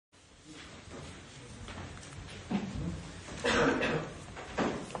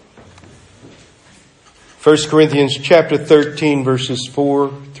1 Corinthians chapter 13, verses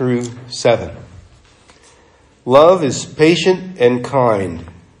 4 through 7. Love is patient and kind.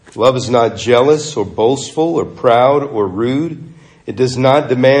 Love is not jealous or boastful or proud or rude. It does not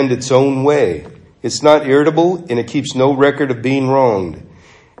demand its own way. It's not irritable, and it keeps no record of being wronged.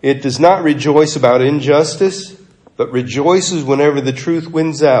 It does not rejoice about injustice, but rejoices whenever the truth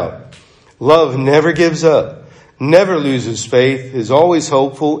wins out. Love never gives up, never loses faith, is always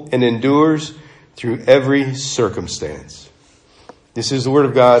hopeful, and endures through every circumstance. This is the word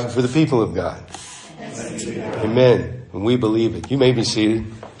of God for the people of God. Amen. And we believe it. You may be seated.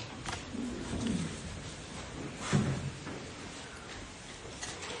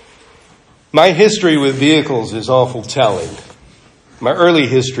 My history with vehicles is awful telling. My early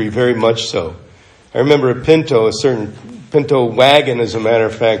history, very much so. I remember a certain Pinto wagon, as a matter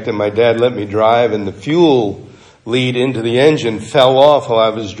of fact, that my dad let me drive, and the fuel lead into the engine fell off while I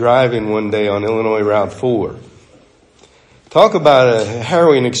was driving one day on Illinois Route 4. Talk about a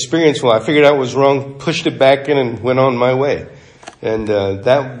harrowing experience. Well, I figured out what was wrong, pushed it back in, and went on my way. And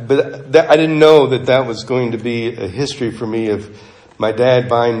I didn't know that was going to be a history for me of my dad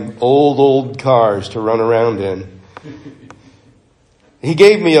buying old cars to run around in. He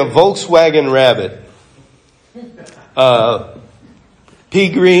gave me a Volkswagen Rabbit. Pea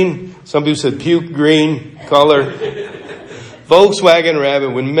green, some people said puke green color. Volkswagen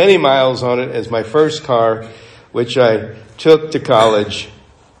Rabbit with many miles on it as my first car, which I took to college.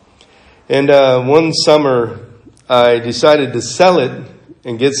 And one summer I decided to sell it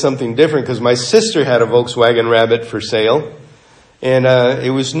and get something different because my sister had a Volkswagen Rabbit for sale. And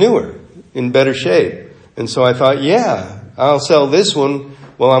it was newer, in better shape. And so I thought, yeah, I'll sell this one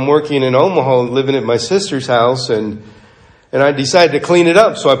while I'm working in Omaha, living at my sister's house. And I decided to clean it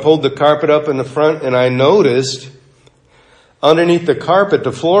up. So I pulled the carpet up in the front, and I noticed underneath the carpet,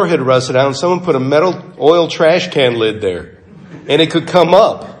 the floor had rusted out, and someone put a metal oil trash can lid there. And it could come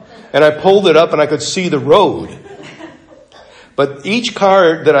up. And I pulled it up, and I could see the road. But each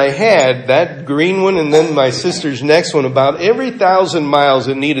car that I had, that green one and then my sister's next one, about every 1,000 miles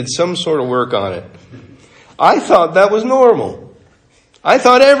it needed some sort of work on it. I thought that was normal. I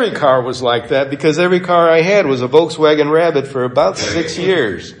thought every car was like that because every car I had was a Volkswagen Rabbit for about 6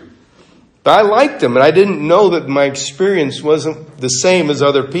 years. But I liked them, and I didn't know that my experience wasn't the same as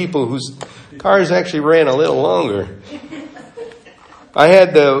other people whose cars actually ran a little longer. I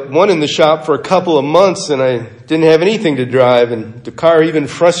had the one in the shop for a couple of months, and I didn't have anything to drive, and the car even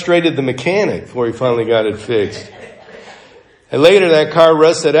frustrated the mechanic before he finally got it fixed. And later that car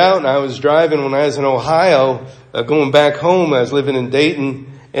rusted out, and I was driving when I was in Ohio, going back home. I was living in Dayton,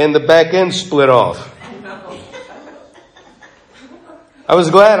 and the back end split off. I was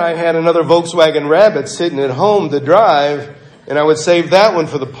glad I had another Volkswagen Rabbit sitting at home to drive, and I would save that one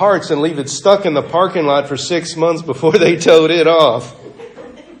for the parts and leave it stuck in the parking lot for 6 months before they towed it off.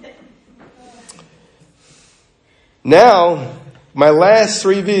 Now, my last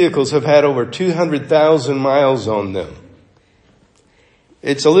 3 vehicles have had over 200,000 miles on them.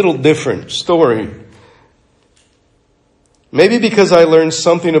 It's a little different story. Maybe because I learned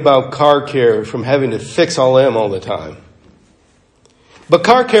something about car care from having to fix all them all the time. But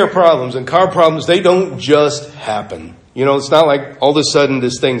car care problems and car problems, they don't just happen. You know, it's not like all of a sudden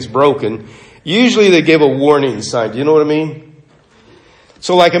this thing's broken. Usually they give a warning sign. Do you know what I mean?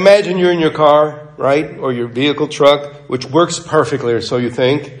 So like imagine you're in your car, right? Or your vehicle truck, which works perfectly, or so you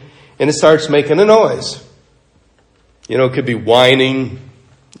think. And it starts making a noise. You know, it could be whining.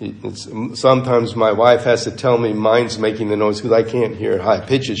 Sometimes my wife has to tell me mine's making the noise because I can't hear high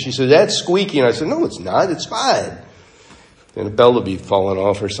pitches. She says, that's squeaky. And I said, no, it's not. It's fine. And a bell will be falling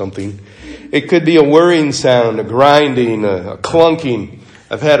off or something. It could be a whirring sound, a grinding, a clunking.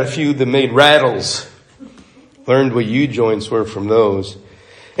 I've had a few that made rattles. Learned what U-joints were from those.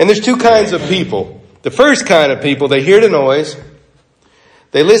 And there's 2 kinds of people. The first kind of people, they hear the noise.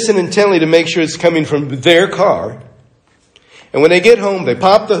 They listen intently to make sure it's coming from their car. And when they get home, they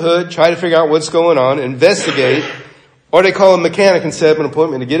pop the hood, try to figure out what's going on, investigate, or they call a mechanic and set up an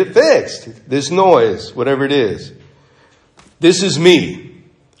appointment to get it fixed. This noise, whatever it is. This is me.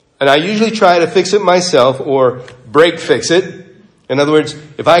 And I usually try to fix it myself or break fix it. In other words,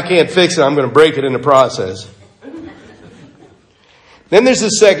 if I can't fix it, I'm going to break it in the process. Then there's the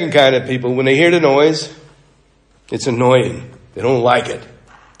second kind of people. When they hear the noise, it's annoying. They don't like it.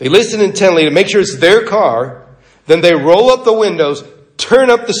 They listen intently to make sure it's their car. Then they roll up the windows, turn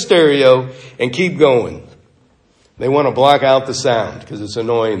up the stereo, and keep going. They want to block out the sound because it's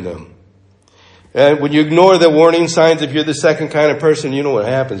annoying them. And when you ignore the warning signs, if you're the second kind of person, you know what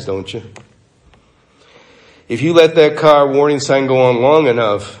happens, don't you? If you let that car warning sign go on long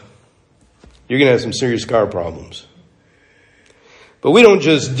enough, you're going to have some serious car problems. But we don't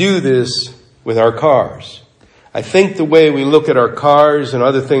just do this with our cars. I think the way we look at our cars and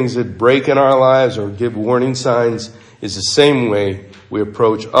other things that break in our lives or give warning signs is the same way we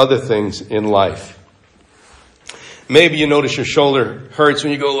approach other things in life. Maybe you notice your shoulder hurts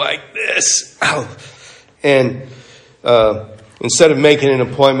when you go like this. Ow. And instead of making an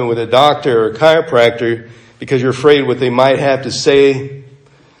appointment with a doctor or a chiropractor because you're afraid what they might have to say,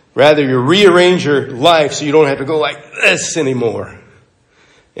 rather you rearrange your life so you don't have to go like this anymore.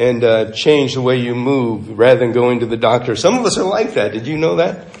 And change the way you move rather than going to the doctor. Some of us are like that. Did you know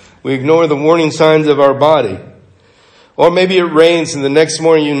that? We ignore the warning signs of our body. Or maybe it rains and the next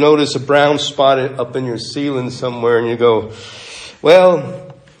morning you notice a brown spot up in your ceiling somewhere and you go,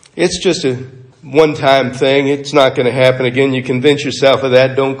 well, it's just a one-time thing. It's not going to happen again. You convince yourself of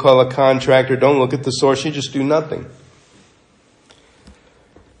that. Don't call a contractor. Don't look at the source. You just do nothing.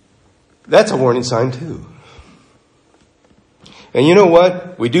 That's a warning sign too. And you know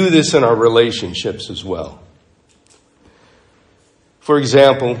what? We do this in our relationships as well. For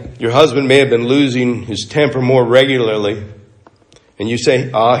example, your husband may have been losing his temper more regularly, and you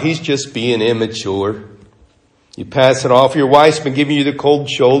say, he's just being immature. You pass it off. Your wife's been giving you the cold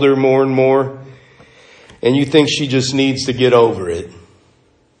shoulder more and more, and you think she just needs to get over it.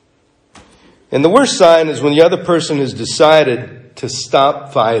 And the worst sign is when the other person has decided to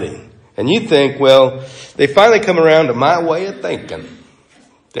stop fighting. And you think, well, they finally come around to my way of thinking.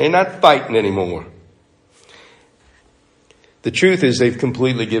 They're not fighting anymore. The truth is they've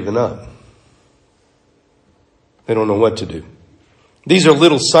completely given up. They don't know what to do. These are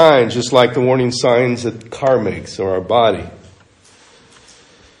little signs, just like the warning signs that the car makes or our body.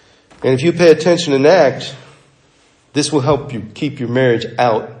 And if you pay attention and act, this will help you keep your marriage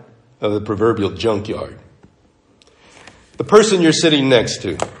out of the proverbial junkyard. The person you're sitting next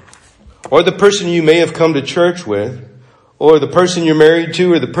to, or the person you may have come to church with, or the person you're married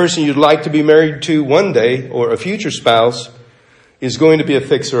to, or the person you'd like to be married to one day, or a future spouse, is going to be a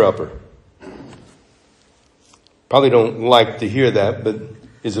fixer-upper. Probably don't like to hear that, but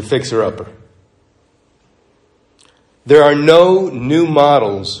is a fixer-upper. There are no new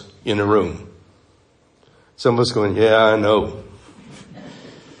models in a room. Some of us going, yeah, I know.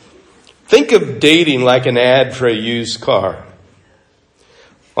 Think of dating like an ad for a used car.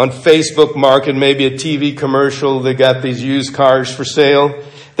 On Facebook Market, maybe a TV commercial, they got these used cars for sale.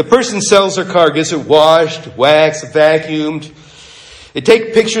 The person sells their car, gets it washed, waxed, vacuumed. They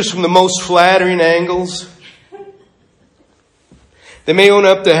take pictures from the most flattering angles. They may own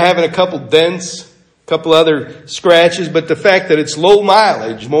up to having a couple dents, a couple other scratches, but the fact that it's low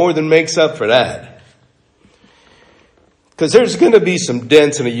mileage more than makes up for that. Because there's going to be some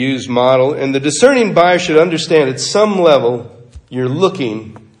dents in a used model, and the discerning buyer should understand at some level you're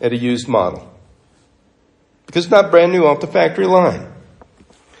looking at a used model. Because it's not brand new off the factory line.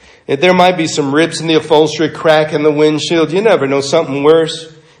 And there might be some rips in the upholstery, crack in the windshield. You never know, something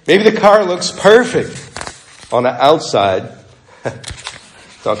worse. Maybe the car looks perfect on the outside.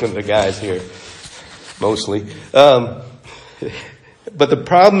 Talking to the guys here, mostly. But the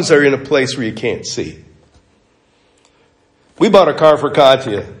problems are in a place where you can't see. We bought a car for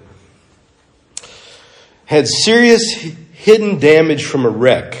Katya. Had serious hidden damage from a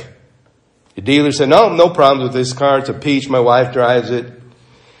wreck. The dealer said, no problems with this car. It's a peach. My wife drives it.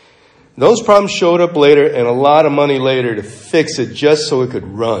 Those problems showed up later and a lot of money later to fix it just so it could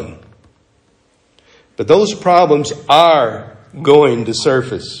run. But those problems are going to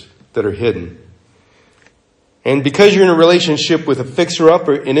surface that are hidden. And because you're in a relationship with a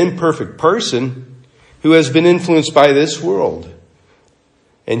fixer-upper, an imperfect person who has been influenced by this world,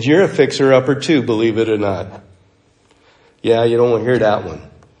 and you're a fixer-upper too, believe it or not. Yeah, you don't want to hear that one.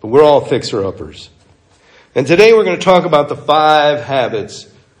 But we're all fixer-uppers. And today we're going to talk about the 5 habits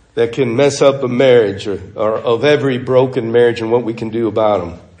that can mess up a marriage or of every broken marriage and what we can do about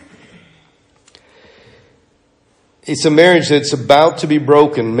them. It's a marriage that's about to be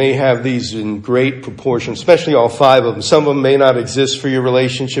broken may have these in great proportion, especially all 5 of them. Some of them may not exist for your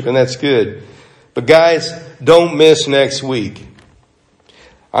relationship, and that's good. But guys, don't miss next week.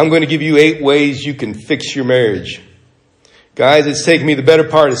 I'm going to give you 8 ways you can fix your marriage. Guys, it's taken me the better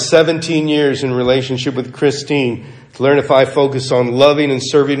part of 17 years in relationship with Christine to learn if I focus on loving and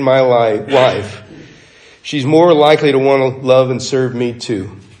serving my wife, she's more likely to want to love and serve me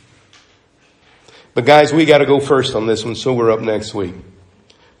too. But guys, we got to go first on this one, so we're up next week.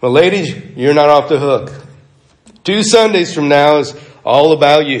 Well, ladies, you're not off the hook. 2 Sundays from now is all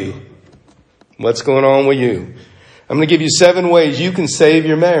about you. What's going on with you? I'm going to give you 7 ways you can save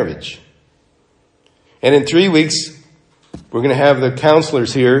your marriage. And in 3 weeks, we're going to have the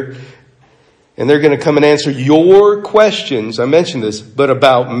counselors here And they're going to come and answer your questions. I mentioned this, but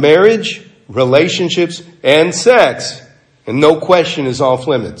about marriage, relationships, and sex. And no question is off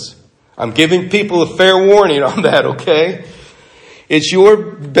limits. I'm giving people a fair warning on that, okay? It's your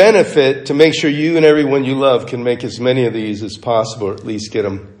benefit to make sure you and everyone you love can make as many of these as possible, or at least get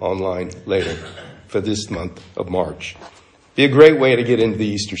them online later for this month of March. Be a great way to get into the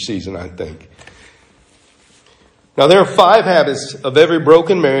Easter season, I think. Now, there are 5 habits of every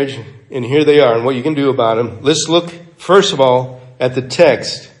broken marriage, and here they are, and what you can do about them. Let's look, first of all, at the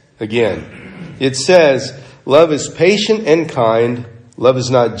text again. It says, love is patient and kind. Love is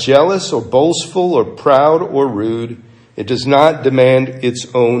not jealous or boastful or proud or rude. It does not demand its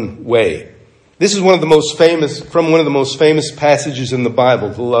own way. This is from one of the most famous passages in the Bible,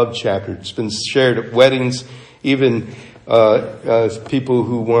 the love chapter. It's been shared at weddings. Even people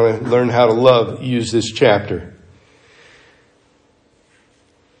who want to learn how to love use this chapter.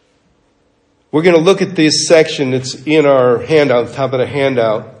 We're going to look at this section that's in our handout, the top of the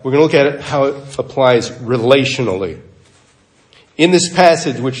handout. We're going to look at it, how it applies relationally. In this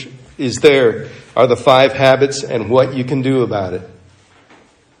passage, which is there, are the 5 habits and what you can do about it.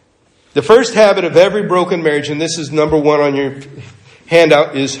 The first habit of every broken marriage, and this is number 1 on your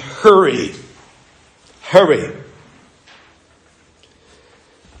handout, is hurry. Hurry.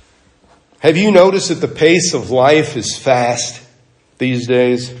 Have you noticed that the pace of life is fast these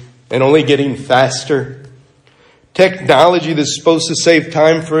days and only getting faster? Technology that's supposed to save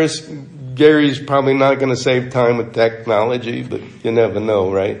time for us, Gary's probably not going to save time with technology, but you never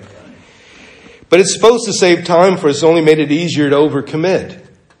know, right? But it's supposed to save time for us, only made it easier to overcommit.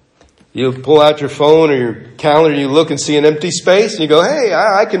 You pull out your phone or your calendar, you look and see an empty space, and you go, hey,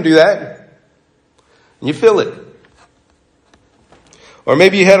 I can do that. And you fill it. Or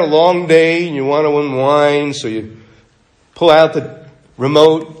maybe you had a long day and you want to unwind, so you pull out the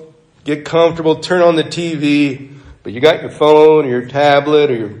remote, get comfortable, turn on the TV, but you got your phone or your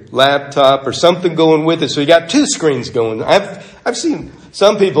tablet or your laptop or something going with it, so you got 2 screens going. I've seen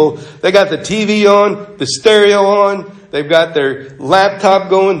some people, they got the TV on, the stereo on, they've got their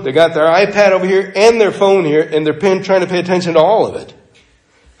laptop going, they got their iPad over here and their phone here, and they're trying to pay attention to all of it.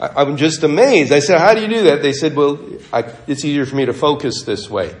 I'm just amazed. I said, how do you do that? They said, well, it's easier for me to focus this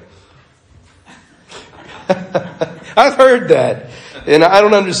way. I've heard that, and I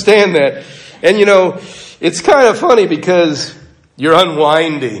don't understand that. And it's kind of funny because you're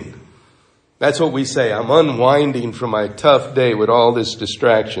unwinding. That's what we say. I'm unwinding from my tough day with all this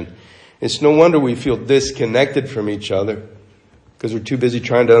distraction. It's no wonder we feel disconnected from each other because we're too busy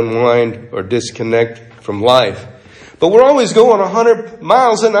trying to unwind or disconnect from life. But we're always going 100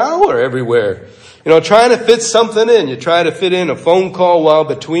 miles an hour everywhere. Trying to fit something in. You try to fit in a phone call while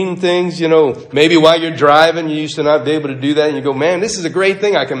between things, maybe while you're driving. You used to not be able to do that. And you go, man, this is a great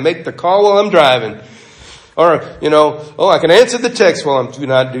thing. I can make the call while I'm driving. Or, I can answer the text while do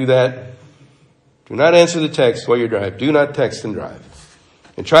not do that. Do not answer the text while you drive. Do not text and drive.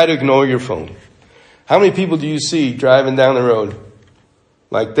 And try to ignore your phone. How many people do you see driving down the road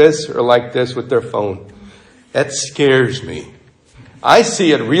like this or like this with their phone? That scares me. I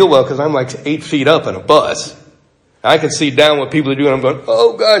see it real well because I'm like 8 feet up in a bus. I can see down what people are doing. I'm going,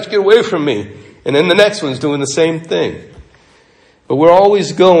 oh gosh, get away from me. And then the next one's doing the same thing. But we're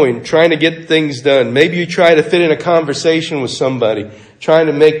always going, trying to get things done. Maybe you try to fit in a conversation with somebody, trying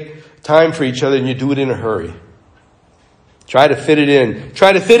to make time for each other, and you do it in a hurry. Try to fit it in.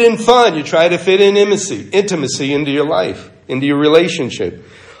 Try to fit in fun. You try to fit in intimacy into your life, into your relationship.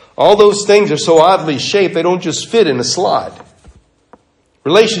 All those things are so oddly shaped, they don't just fit in a slot.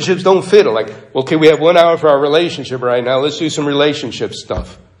 Relationships don't fit. Like, okay, we have 1 hour for our relationship right now. Let's do some relationship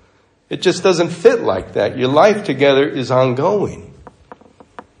stuff. It just doesn't fit like that. Your life together is ongoing.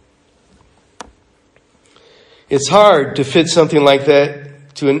 It's hard to fit something like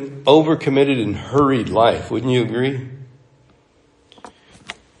that to an overcommitted and hurried life. Wouldn't you agree?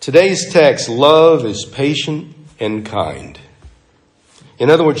 Today's text, love is patient and kind. In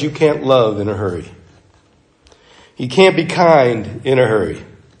other words, you can't love in a hurry. You can't be kind in a hurry.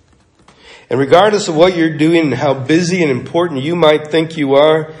 And regardless of what you're doing and how busy and important you might think you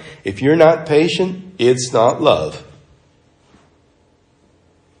are, if you're not patient, it's not love.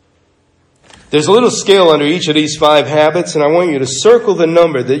 There's a little scale under each of these 5 habits, and I want you to circle the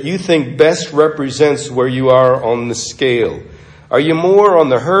number that you think best represents where you are on the scale. Are you more on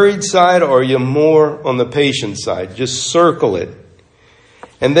the hurried side or are you more on the patient side? Just circle it.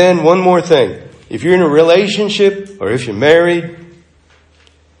 And then one more thing. If you're in a relationship or if you're married,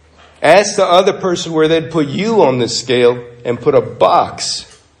 ask the other person where they'd put you on this scale and put a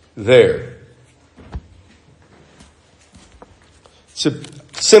box there. It's a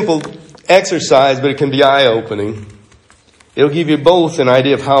simple exercise, but it can be eye-opening. It'll give you both an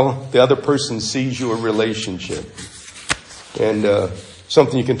idea of how the other person sees your relationship. And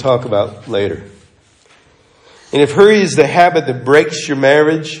something you can talk about later. And if hurry is the habit that breaks your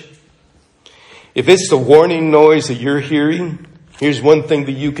marriage, if it's the warning noise that you're hearing, here's one thing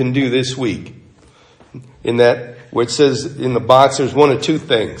that you can do this week. In that, where it says in the box, there's one of two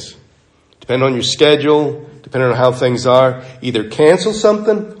things. Depending on your schedule, depending on how things are, either cancel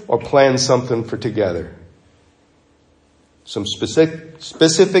something or plan something for together. Some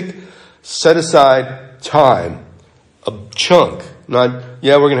specific set aside time, a chunk. Not,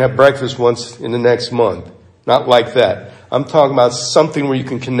 we're going to have breakfast once in the next month. Not like that. I'm talking about something where you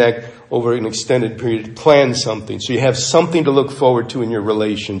can connect over an extended period. Plan something. So you have something to look forward to in your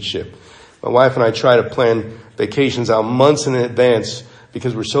relationship. My wife and I try to plan vacations out months in advance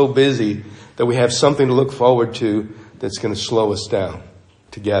because we're so busy that we have something to look forward to that's going to slow us down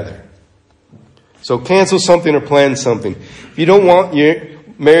together. So cancel something or plan something. If you don't want your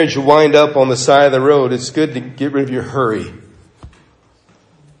marriage to wind up on the side of the road, it's good to get rid of your hurry.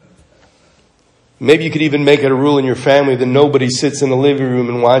 Maybe you could even make it a rule in your family that nobody sits in the living room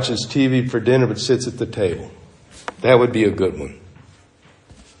and watches TV for dinner but sits at the table. That would be a good one.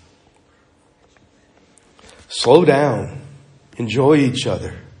 Slow down. Enjoy each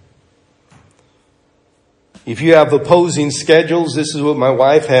other. If you have opposing schedules, this is what my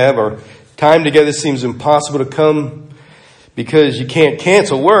wife have, or time together seems impossible to come because you can't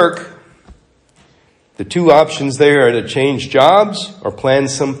cancel work. The two options there are to change jobs or plan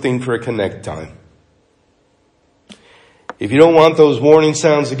something for a connect time. If you don't want those warning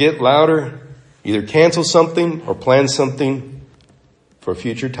sounds to get louder, either cancel something or plan something for a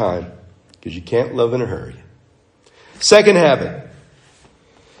future time because you can't love in a hurry. Second habit,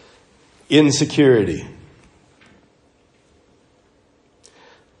 insecurity.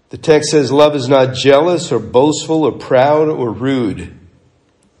 The text says love is not jealous or boastful or proud or rude.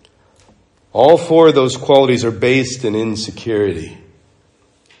 All four of those qualities are based in insecurity.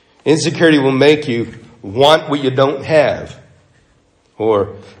 Insecurity will make you want what you don't have,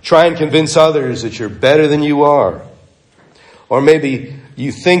 or try and convince others that you're better than you are, or maybe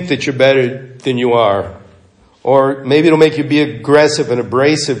you think that you're better than you are, or maybe it'll make you be aggressive and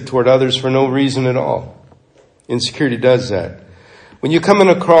abrasive toward others for no reason at all. Insecurity does that. When you come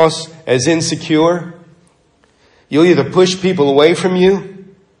across as insecure, you'll either push people away from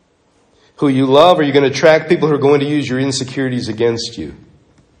you who you love, or you're going to attract people who are going to use your insecurities against you.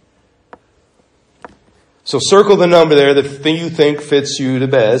 So circle the number there that you think fits you the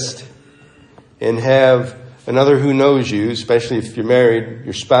best, and have another who knows you, especially if you're married,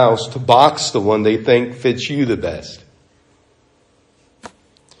 your spouse, to box the one they think fits you the best.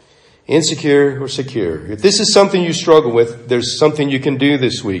 Insecure or secure. If this is something you struggle with, there's something you can do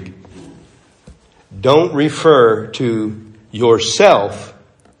this week. Don't refer to yourself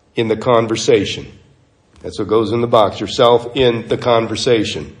in the conversation. That's what goes in the box. Yourself in the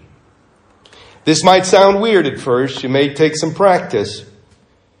conversation. This might sound weird at first. You may take some practice.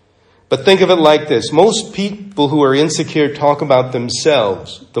 But think of it like this. Most people who are insecure talk about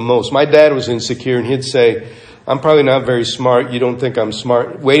themselves the most. My dad was insecure and he'd say, I'm probably not very smart. You don't think I'm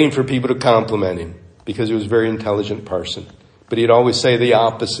smart. Waiting for people to compliment him because he was a very intelligent person. But he'd always say the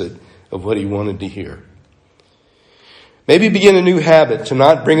opposite of what he wanted to hear. Maybe begin a new habit to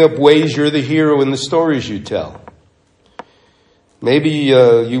not bring up ways you're the hero in the stories you tell. Maybe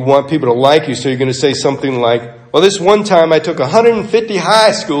you want people to like you, so you're going to say something like, well, this one time I took 150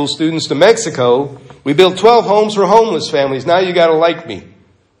 high school students to Mexico. We built 12 homes for homeless families. Now you got to like me.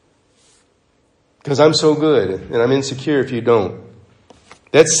 Because I'm so good, and I'm insecure if you don't.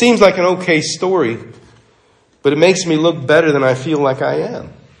 That seems like an okay story, but it makes me look better than I feel like I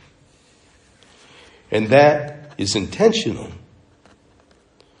am. And that is intentional.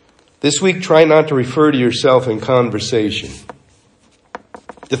 This week, try not to refer to yourself in conversation.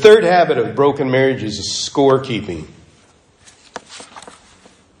 The third habit of broken marriage is scorekeeping.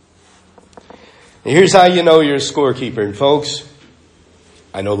 And here's how you know you're a scorekeeper. And folks,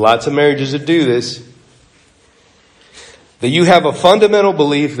 I know lots of marriages that do this. That you have a fundamental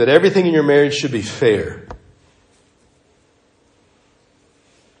belief that everything in your marriage should be fair.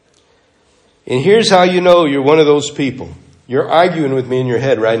 And here's how you know you're one of those people. You're arguing with me in your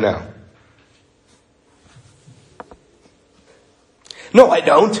head right now. No, I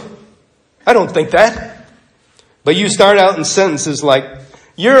don't. I don't think that. But you start out in sentences like,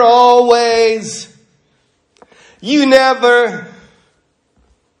 you're always, you never.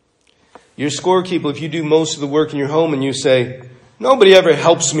 You're a scorekeeper if you do most of the work in your home and you say, nobody ever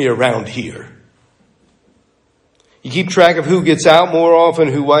helps me around here. You keep track of who gets out more often,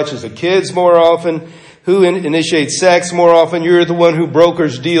 who watches the kids more often, who initiates sex more often. You're the one who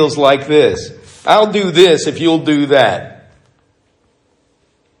brokers deals like this. I'll do this if you'll do that.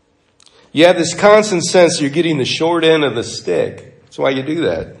 You have this constant sense you're getting the short end of the stick. That's why you do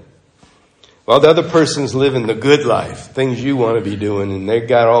that. While the other person's living the good life, things you want to be doing, and they've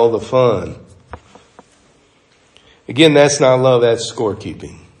got all the fun. Again, that's not love, that's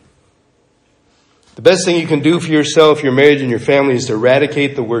scorekeeping. The best thing you can do for yourself, your marriage, and your family is to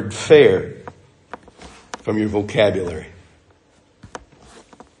eradicate the word fair from your vocabulary.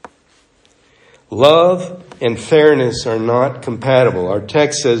 Love and fairness are not compatible. Our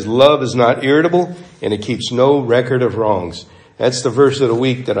text says love is not irritable and it keeps no record of wrongs. That's the verse of the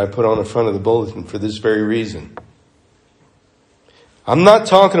week that I put on the front of the bulletin for this very reason. I'm not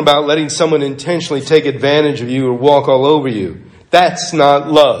talking about letting someone intentionally take advantage of you or walk all over you. That's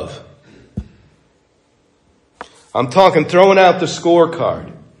not love. I'm talking throwing out the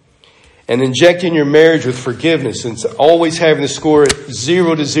scorecard and injecting your marriage with forgiveness and always having the score at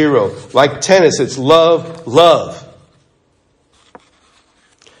 0-0. Like tennis, it's love, love.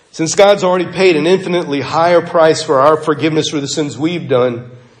 Since God's already paid an infinitely higher price for our forgiveness for the sins we've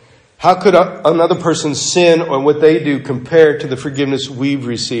done, how could another person's sin or what they do compare to the forgiveness we've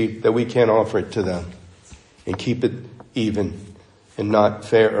received that we can't offer it to them and keep it even and not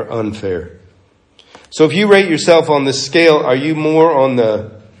fair or unfair? So if you rate yourself on this scale, are you more on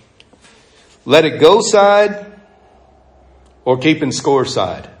the let it go side or keeping score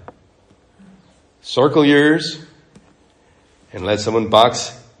side? Circle yours and let someone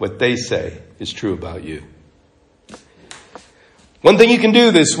box what they say is true about you. One thing you can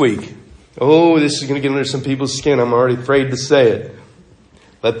do this week. Oh, this is going to get under some people's skin. I'm already afraid to say it.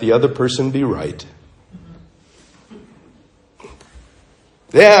 Let the other person be right.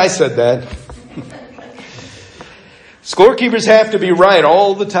 Yeah, I said that. Scorekeepers have to be right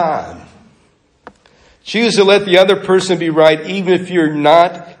all the time. Choose to let the other person be right even if you're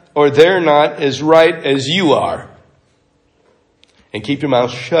not or they're not as right as you are. And keep your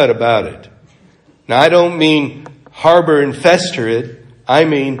mouth shut about it. Now, I don't mean harbor and fester it. I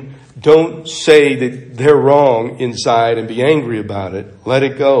mean, don't say that they're wrong inside and be angry about it. Let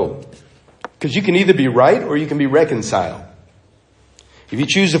it go. Because you can either be right or you can be reconciled. If you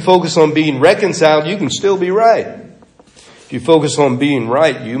choose to focus on being reconciled, you can still be right. If you focus on being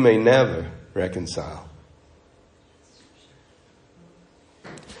right, you may never reconcile.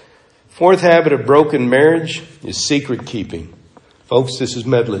 Fourth habit of broken marriage is secret keeping. Folks, this is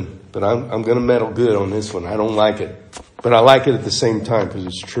meddling, but I'm going to meddle good on this one. I don't like it, but I like it at the same time because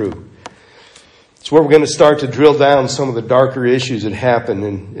it's true. It's where we're going to start to drill down some of the darker issues that happen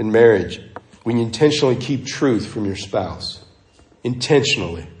in marriage when you intentionally keep truth from your spouse.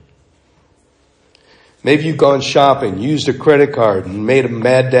 Intentionally. Maybe you've gone shopping, used a credit card, and made a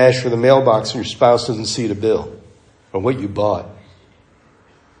mad dash for the mailbox and your spouse doesn't see the bill or what you bought.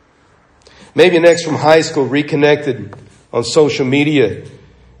 Maybe an ex from high school reconnected on social media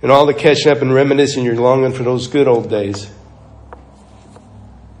and all the catching up and reminiscing, you're longing for those good old days.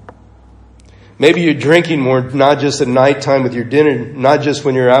 Maybe you're drinking more, not just at nighttime with your dinner, not just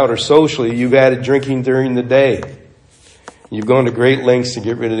when you're out or socially. You've added drinking during the day. You've gone to great lengths to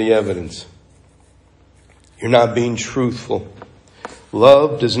get rid of the evidence. You're not being truthful.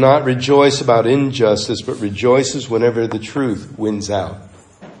 Love does not rejoice about injustice, but rejoices whenever the truth wins out.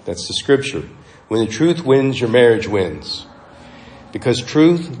 That's the scripture. When the truth wins, your marriage wins. Because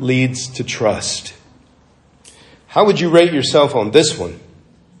truth leads to trust. How would you rate yourself on this one?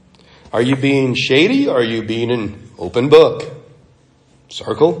 Are you being shady or are you being an open book?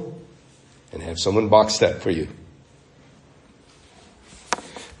 Circle and have someone box that for you.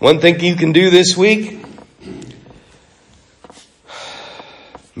 One thing you can do this week,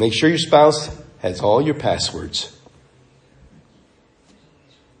 make sure your spouse has all your passwords.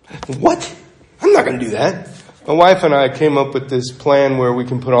 What? I'm not going to do that. My wife and I came up with this plan where we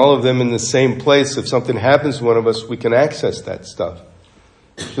can put all of them in the same place. If something happens to one of us, we can access that stuff.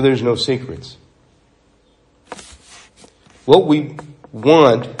 So there's no secrets. What we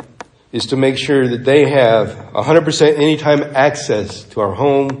want is to make sure that they have 100% anytime access to our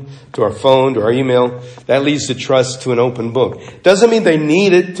home, to our phone, to our email. That leads to trust, to an open book. Doesn't mean they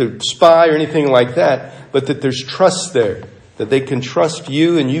need it to spy or anything like that, but that there's trust there, that they can trust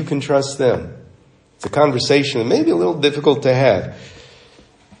you and you can trust them. It's a conversation that may be a little difficult to have.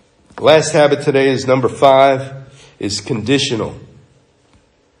 The last habit today is number 5, is conditional.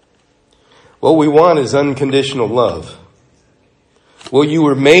 What we want is unconditional love. What you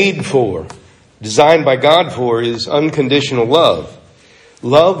were made for, designed by God for, is unconditional love.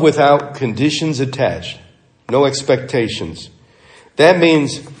 Love without conditions attached. no expectations. That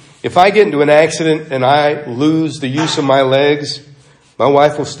means if I get into an accident and I lose the use of my legs, my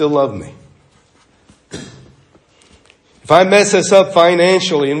wife will still love me. If I mess us up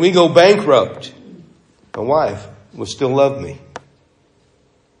financially and we go bankrupt, my wife will still love me.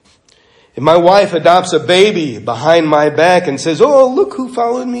 If my wife adopts a baby behind my back and says, "Oh, look who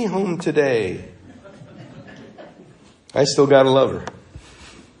followed me home today," I still gotta love her.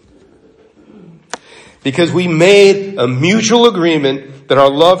 Because we made a mutual agreement that our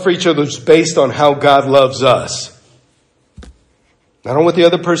love for each other is based on how God loves us. Not on what the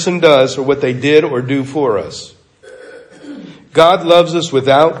other person does or what they did or do for us. God loves us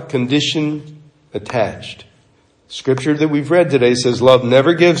without condition attached. Scripture that we've read today says love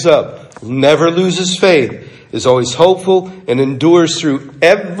never gives up, never loses faith, is always hopeful, and endures through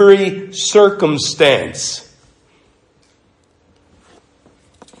every circumstance.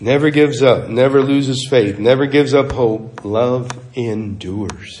 Never gives up, never loses faith, never gives up hope. Love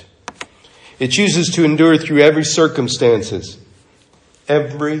endures. It chooses to endure through every circumstances.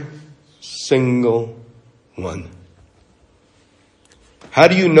 Every single one. How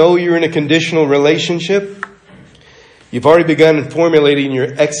do you know you're in a conditional relationship? You've already begun formulating your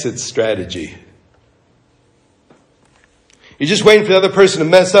exit strategy. You're just waiting for the other person to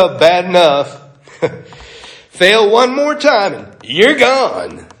mess up bad enough. Fail one more time and you're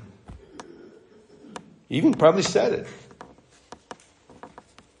gone. You even probably said it.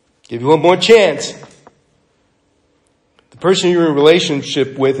 Give you one more chance. The person you're in a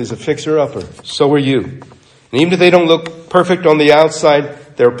relationship with is a fixer-upper. So are you. And even if they don't look perfect on the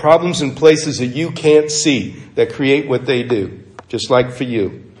outside, there are problems in places that you can't see that create what they do. Just like for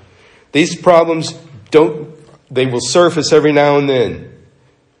you. These problems they will surface every now and then.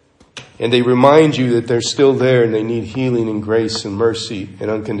 And they remind you that they're still there and they need healing and grace and mercy and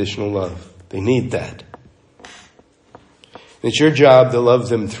unconditional love. They need that. It's your job to love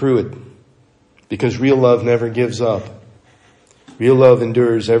them through it. Because real love never gives up. Real love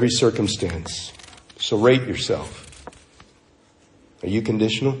endures every circumstance. So rate yourself. Are you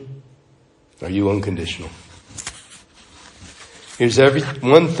conditional? Are you unconditional? Here's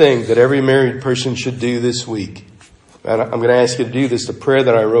one thing that every married person should do this week. And I'm going to ask you to do this. The prayer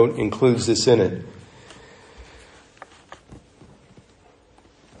that I wrote includes this in it.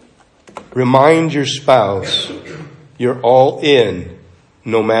 Remind your spouse you're all in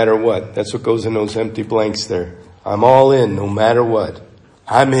no matter what. That's what goes in those empty blanks there. I'm all in no matter what.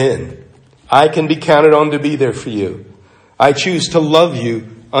 I'm in. I can be counted on to be there for you. I choose to love you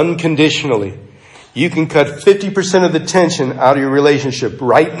unconditionally. You can cut 50% of the tension out of your relationship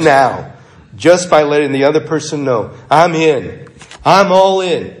right now just by letting the other person know, I'm in. I'm all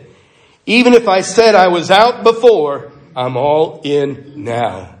in. Even if I said I was out before, I'm all in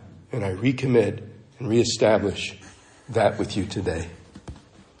now. And I recommit and reestablish that with you today.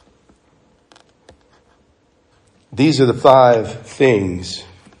 These are the 5 things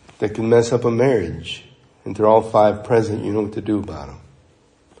that can mess up a marriage. And they're all 5 present. You know what to do about them.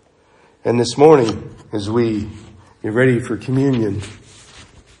 And this morning, as we get ready for communion,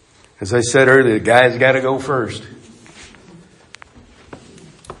 as I said earlier, the guys got to go first.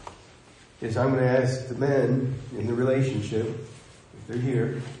 Is I'm going to ask the men in the relationship, if they're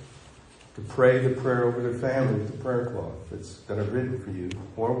here, to pray the prayer over their family with the prayer cloth that I've written for you,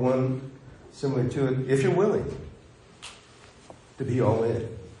 or one similar to it, if you're willing to be all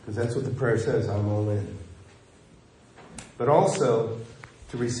in. Because that's what the prayer says, I'm all in. But also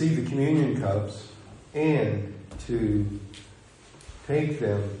to receive the communion cups and to take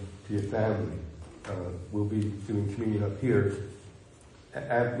them to your family. We'll be doing communion up here.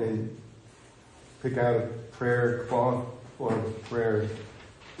 And pick out a prayer cloth or prayer,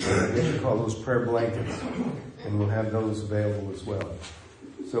 I guess you call those prayer blankets. And we'll have those available as well.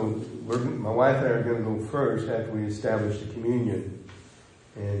 So my wife and I are going to go first after we establish the communion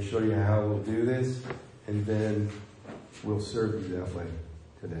and show you how we'll do this. And then we'll serve you that way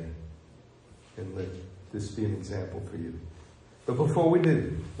today. And let this be an example for you. But before we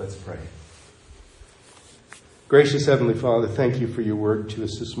do, let's pray. Gracious Heavenly Father, thank you for your word to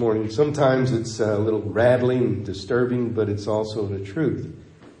us this morning. Sometimes it's a little rattling and disturbing, but it's also the truth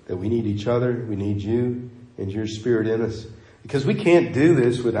that we need each other, we need you, and your Spirit in us. Because we can't do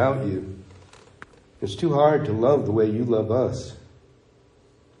this without you. It's too hard to love the way you love us.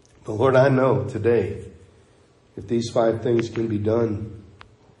 But Lord, I know today, if these 5 things can be done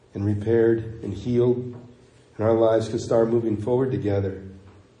and repaired and healed, and our lives can start moving forward together,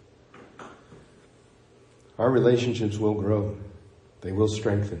 our relationships will grow. They will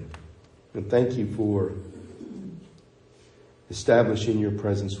strengthen. And thank you for establishing your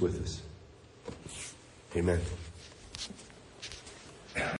presence with us. Amen.